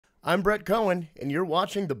I'm Brett Cohen, and you're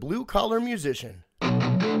watching The Blue Collar Musician. In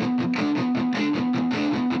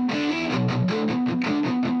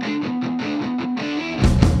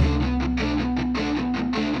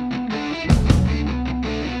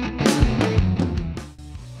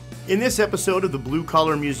this episode of The Blue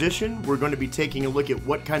Collar Musician, we're going to be taking a look at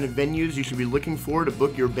what kind of venues you should be looking for to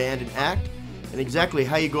book your band and act, and exactly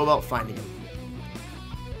how you go about finding them.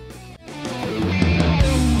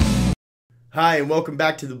 Hi, and welcome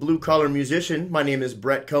back to The Blue Collar Musician. My name is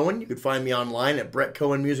Brett Cohen. You can find me online at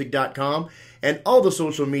brettcohenmusic.com and all the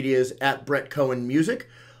social medias at Brett Cohen Music.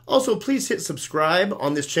 Also, please hit subscribe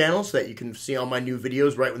on this channel so that you can see all my new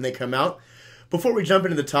videos right when they come out. Before we jump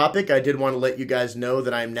into the topic, I did want to let you guys know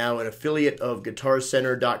that I am now an affiliate of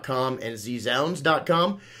GuitarCenter.com and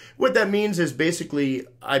ZZounds.com. What that means is basically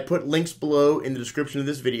I put links below in the description of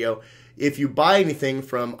this video. If you buy anything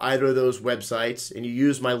from either of those websites and you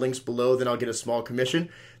use my links below, then I'll get a small commission.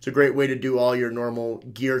 It's a great way to do all your normal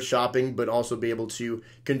gear shopping, but also be able to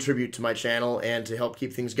contribute to my channel and to help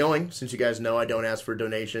keep things going, since you guys know I don't ask for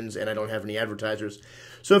donations and I don't have any advertisers.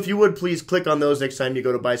 So if you would, please click on those next time you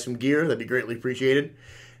go to buy some gear. That'd be greatly appreciated.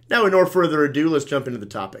 Now, with no further ado, let's jump into the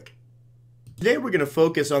topic. Today we're going to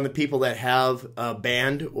focus on the people that have a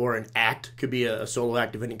band or an act, could be a solo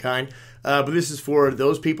act of any kind, but this is for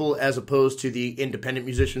those people as opposed to the independent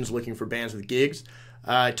musicians looking for bands with gigs.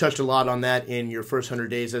 I touched a lot on that in your first 100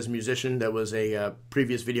 days as a musician. That was a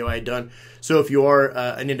previous video I had done. So if you are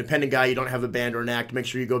an independent guy, you don't have a band or an act, make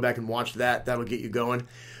sure you go back and watch that. That'll get you going.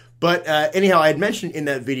 But anyhow, I had mentioned in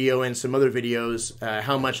that video and some other videos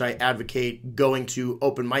how much I advocate going to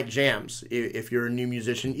open mic jams if you're a new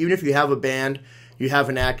musician. Even if you have a band, you have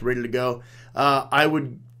an act ready to go, I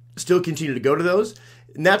would still continue to go to those.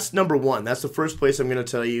 And that's number one. That's the first place I'm going to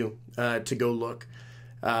tell you to go look.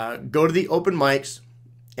 Go to the open mics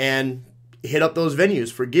and hit up those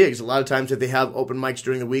venues for gigs. A lot of times if they have open mics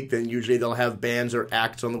during the week, then usually they'll have bands or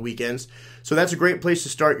acts on the weekends. So that's a great place to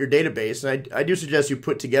start your database. And I do suggest you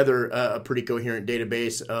put together a pretty coherent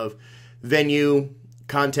database of venue,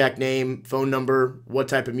 contact name, phone number, what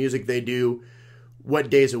type of music they do, what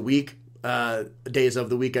days of the week I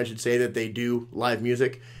should say, that they do live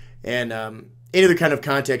music, and any other kind of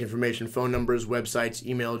contact information, phone numbers, websites,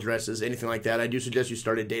 email addresses, anything like that. I do suggest you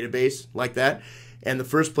start a database like that. And the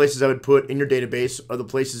first places I would put in your database are the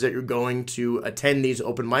places that you're going to attend these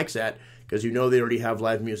open mics at, because you know they already have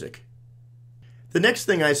live music. The next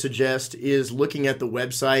thing I suggest is looking at the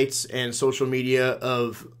websites and social media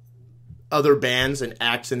of other bands and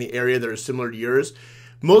acts in the area that are similar to yours.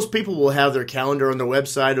 Most people will have their calendar on their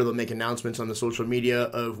website, or they'll make announcements on the social media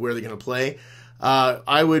of where they're going to play.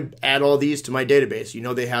 I would add all these to my database. You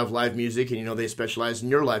know they have live music, and you know they specialize in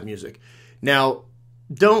your live music. Now,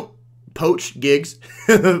 don't poach gigs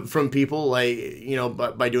from people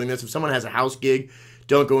by doing this. If someone has a house gig,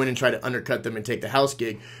 don't go in and try to undercut them and take the house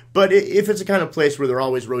gig. But if it's a kind of place where they're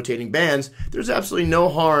always rotating bands, there's absolutely no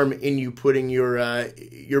harm in you putting your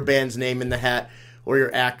band's name in the hat or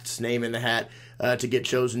your act's name in the hat to get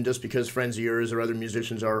chosen just because friends of yours or other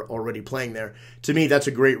musicians are already playing there. To me, that's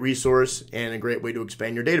a great resource and a great way to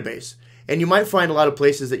expand your database. And you might find a lot of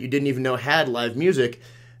places that you didn't even know had live music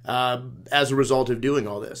as a result of doing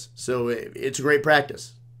all this. So it's a great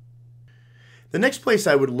practice. The next place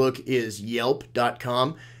I would look is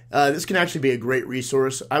Yelp.com. This can actually be a great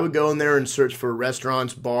resource. I would go in there and search for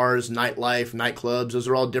restaurants, bars, nightlife, nightclubs. Those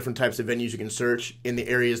are all different types of venues you can search in the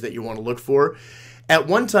areas that you want to look for. At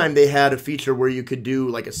one time, they had a feature where you could do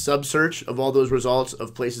like a sub-search of all those results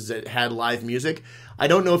of places that had live music. I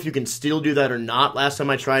don't know if you can still do that or not. Last time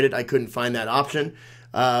I tried it, I couldn't find that option.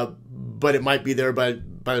 But it might be there by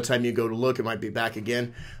the time you go to look. It might be back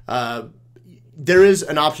again. There is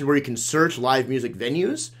an option where you can search live music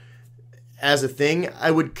venues as a thing. I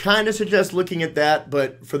would kind of suggest looking at that,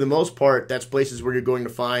 but for the most part, that's places where you're going to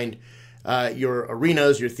find your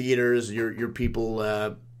arenas, your theaters, your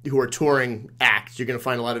people who are touring acts. You're going to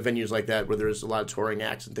find a lot of venues like that where there's a lot of touring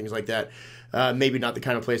acts and things like that. Maybe not the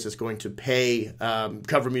kind of place that's going to pay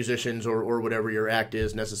cover musicians or whatever your act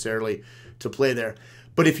is necessarily to play there.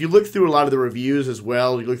 But if you look through a lot of the reviews as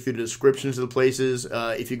well, you look through the descriptions of the places,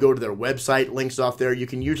 if you go to their website links off there, you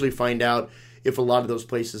can usually find out if a lot of those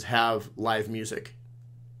places have live music.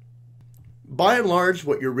 By and large,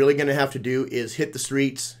 what you're really going to have to do is hit the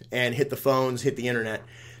streets and hit the phones, hit the internet.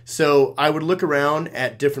 So I would look around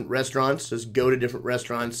at different restaurants, just go to different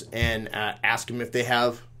restaurants and ask them if they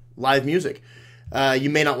have live music. You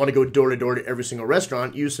may not want to go door to door to every single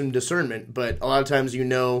restaurant, use some discernment, but a lot of times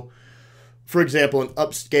for example, an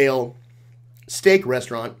upscale steak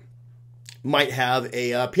restaurant might have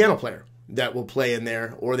a piano player. that will play in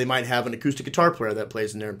there, or they might have an acoustic guitar player that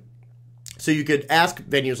plays in there. So you could ask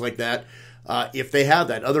venues like that if they have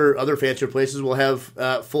that. Other fancier places will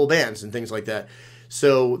have full bands and things like that.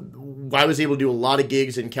 So I was able to do a lot of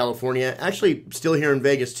gigs in California, actually still here in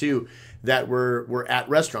Vegas too, that were at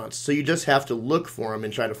restaurants. So you just have to look for them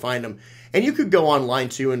and try to find them. And you could go online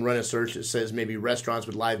too and run a search that says maybe restaurants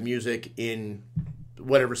with live music in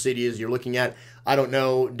whatever city is you're looking at. I don't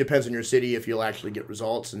know. Depends on your city if you'll actually get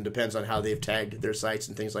results, and depends on how they've tagged their sites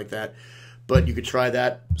and things like that. But you could try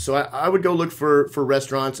that. So I would go look for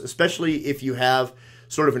restaurants, especially if you have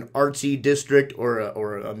sort of an artsy district or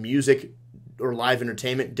a music or live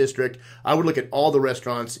entertainment district. I would look at all the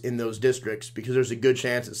restaurants in those districts because there's a good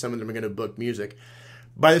chance that some of them are going to book music.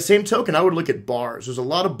 By the same token, I would look at bars. There's a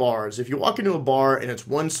lot of bars. If you walk into a bar and it's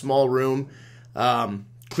one small room,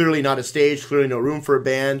 clearly not a stage, clearly no room for a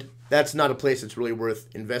band, that's not a place that's really worth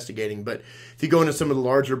investigating. But if you go into some of the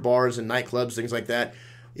larger bars and nightclubs, things like that,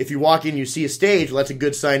 if you walk in, you see a stage, well, that's a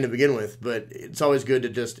good sign to begin with. But it's always good to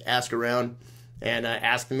just ask around and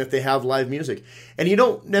ask them if they have live music. And you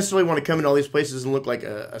don't necessarily want to come in all these places and look like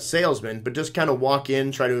a salesman, but just kind of walk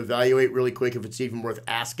in, try to evaluate really quick if it's even worth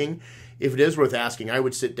asking. If it is worth asking, I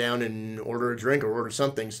would sit down and order a drink or order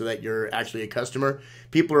something so that you're actually a customer.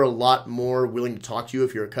 People are a lot more willing to talk to you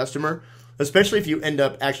if you're a customer, especially if you end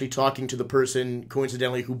up actually talking to the person,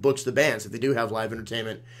 coincidentally, who books the bands, if they do have live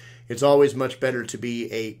entertainment. It's always much better to be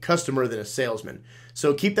a customer than a salesman.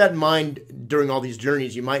 So keep that in mind during all these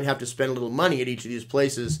journeys. You might have to spend a little money at each of these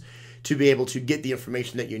places to be able to get the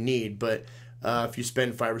information that you need. But if you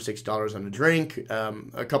spend $5 or $6 on a drink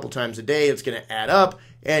a couple times a day, it's going to add up,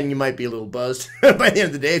 and you might be a little buzzed by the end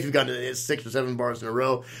of the day if you've gone to 6 or 7 bars in a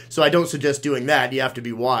row. So I don't suggest doing that. You have to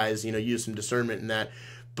be wise, use some discernment in that.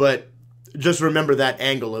 But just remember that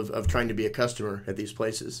angle of trying to be a customer at these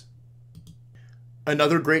places.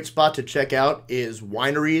 Another great spot to check out is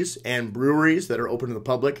wineries and breweries that are open to the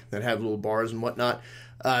public, that have little bars and whatnot.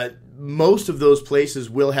 Most of those places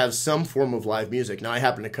will have some form of live music. Now, I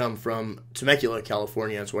happen to come from Temecula,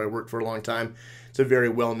 California. That's where I worked for a long time. It's a very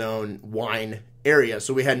well-known wine area,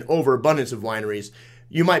 so we had an overabundance of wineries.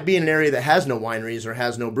 You might be in an area that has no wineries or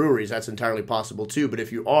has no breweries. That's entirely possible too, but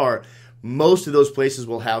if you are, most of those places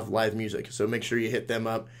will have live music, so make sure you hit them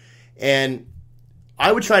up. And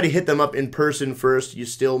I would try to hit them up in person first. You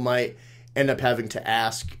still might end up having to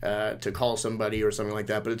ask to call somebody or something like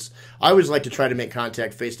that. But I always like to try to make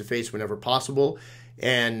contact face-to-face whenever possible.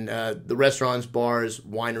 And the restaurants, bars,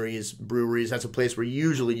 wineries, breweries, that's a place where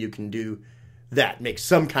usually you can do that, make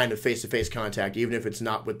some kind of face-to-face contact, even if it's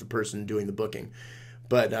not with the person doing the booking.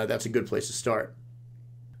 But that's a good place to start.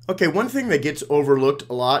 Okay, one thing that gets overlooked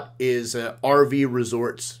a lot is RV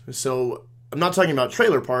resorts. So I'm not talking about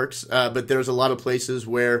trailer parks, but there's a lot of places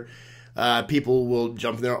where people will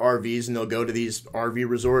jump in their RVs and they'll go to these RV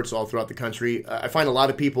resorts all throughout the country. I find a lot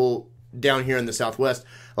of people down here in the Southwest,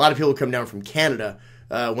 a lot of people come down from Canada.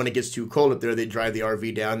 When it gets too cold up there, they drive the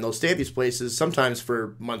RV down. They'll stay at these places sometimes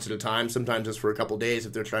for months at a time, sometimes just for a couple days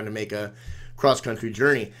if they're trying to make a cross-country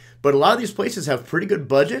journey. But a lot of these places have pretty good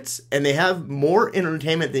budgets, and they have more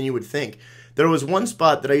entertainment than you would think. There was one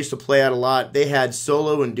spot that I used to play at a lot. They had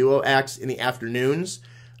solo and duo acts in the afternoons.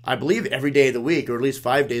 I believe every day of the week, or at least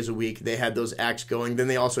 5 days a week, they had those acts going. Then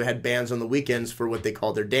they also had bands on the weekends for what they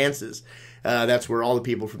call their dances. That's where all the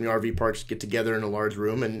people from the RV parks get together in a large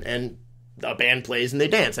room, and a band plays and they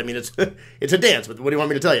dance. I mean, it's it's a dance, but what do you want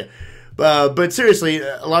me to tell you? But seriously,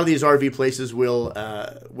 a lot of these RV places will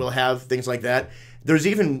have things like that. There's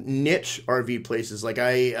even niche RV places. Like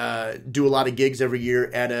I do a lot of gigs every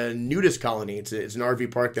year at a nudist colony. It's an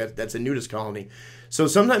RV park that's a nudist colony. So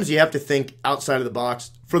sometimes you have to think outside of the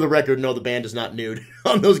box. For the record, no, the band is not nude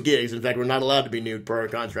on those gigs. In fact, we're not allowed to be nude per our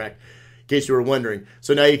contract, in case you were wondering.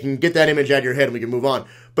 So now you can get that image out of your head and we can move on.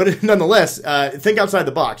 But nonetheless, think outside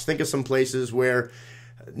the box. Think of some places where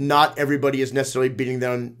not everybody is necessarily beating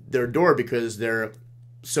down their door because they're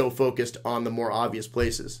so focused on the more obvious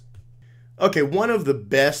places. Okay, one of the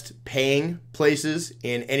best paying places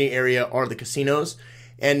in any area are the casinos.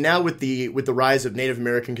 And now with the rise of Native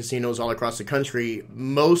American casinos all across the country,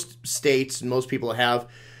 most states and most people have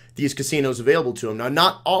these casinos available to them. Now,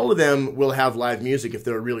 not all of them will have live music if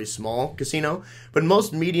they're a really small casino, but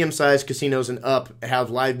most medium-sized casinos and up have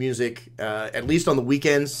live music at least on the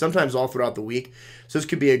weekends, sometimes all throughout the week. So this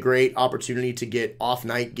could be a great opportunity to get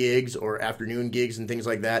off-night gigs or afternoon gigs and things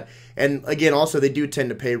like that. And again, also, they do tend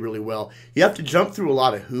to pay really well. You have to jump through a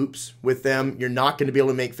lot of hoops with them. You're not going to be able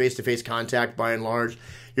to make face-to-face contact by and large.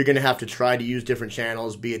 You're going to have to try to use different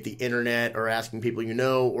channels, be it the internet or asking people you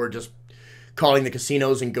know or just calling the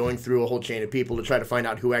casinos and going through a whole chain of people to try to find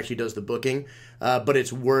out who actually does the booking. But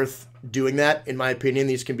it's worth doing that, in my opinion.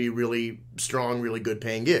 These can be really strong, really good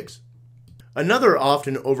paying gigs. Another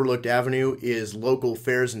often overlooked avenue is local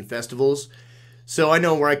fairs and festivals. So I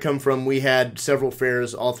know where I come from, we had several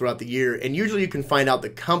fairs all throughout the year, and usually you can find out the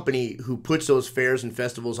company who puts those fairs and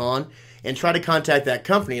festivals on and try to contact that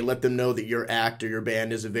company and let them know that your act or your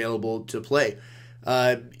band is available to play.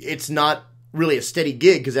 It's not really a steady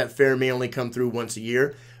gig because that fair may only come through once a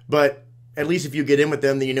year, but at least if you get in with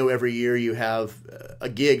them, then you know every year you have a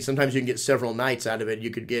gig. Sometimes you can get several nights out of it. You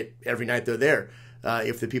could get every night they're there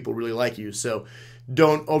if the people really like you. So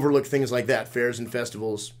don't overlook things like that. Fairs and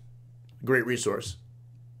festivals, great resource.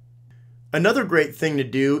 Another great thing to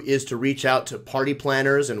do is to reach out to party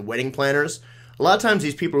planners and wedding planners. A lot of times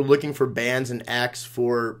these people are looking for bands and acts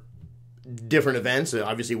for different events.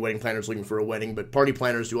 Obviously, wedding planners looking for a wedding, but party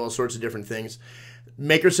planners do all sorts of different things.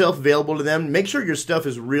 Make yourself available to them. Make sure your stuff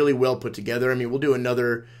is really well put together. I mean, we'll do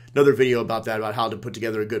another video about that, about how to put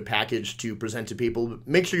together a good package to present to people. But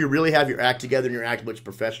make sure you really have your act together and your act looks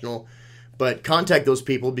professional. But contact those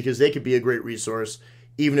people because they could be a great resource.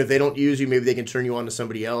 Even if they don't use you, maybe they can turn you on to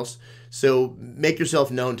somebody else. So make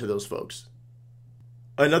yourself known to those folks.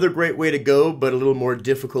 Another great way to go, but a little more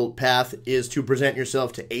difficult path, is to present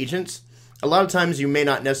yourself to agents. A lot of times you may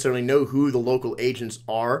not necessarily know who the local agents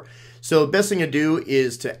are. So the best thing to do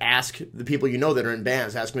is to ask the people you know that are in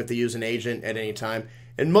bands. Ask them if they use an agent at any time.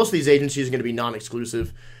 And most of these agencies are going to be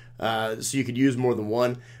non-exclusive, so you could use more than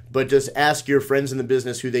one. But just ask your friends in the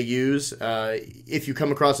business who they use. If you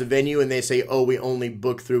come across a venue and they say, oh, we only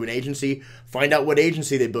book through an agency, find out what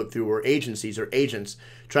agency they book through, or agencies or agents.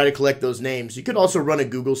 Try to collect those names. You could also run a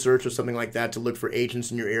Google search or something like that to look for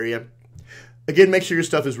agents in your area. Again, make sure your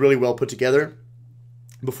stuff is really well put together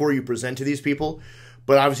before you present to these people.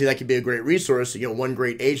 But obviously that could be a great resource. You know, one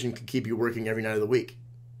great agent could keep you working every night of the week.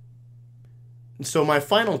 So my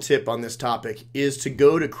final tip on this topic is to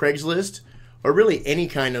go to Craigslist, or really any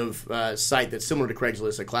kind of site that's similar to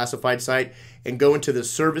Craigslist, a classified site, and go into the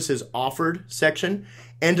services offered section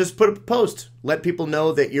and just put up a post. Let people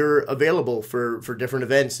know that you're available for different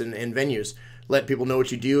events and venues. Let people know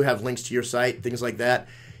what you do, have links to your site, things like that.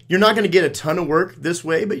 You're not going to get a ton of work this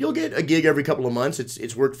way, but you'll get a gig every couple of months.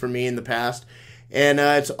 It's worked for me in the past, and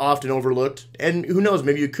it's often overlooked. And who knows,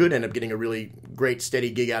 maybe you could end up getting a really great steady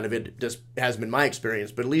gig out of it. It just hasn't been my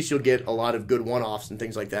experience, but at least you'll get a lot of good one-offs and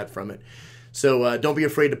things like that from it. So don't be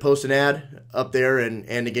afraid to post an ad up there,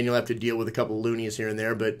 and again, you'll have to deal with a couple of loonies here and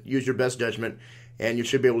there, but use your best judgment, and you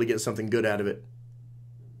should be able to get something good out of it.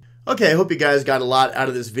 Okay, I hope you guys got a lot out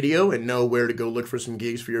of this video and know where to go look for some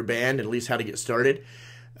gigs for your band, and at least how to get started.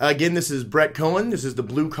 Again, this is Brett Cohen. This is the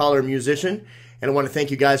Blue Collar Musician, and I want to thank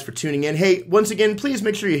you guys for tuning in. Hey, once again, please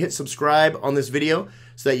make sure you hit subscribe on this video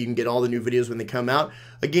so that you can get all the new videos when they come out.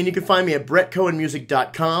 Again, you can find me at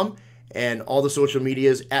brettcohenmusic.com and all the social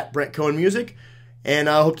medias at Brett Cohen Music. And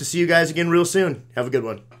I hope to see you guys again real soon. Have a good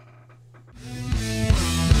one.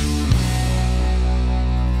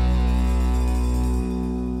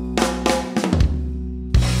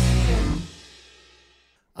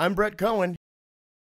 I'm Brett Cohen.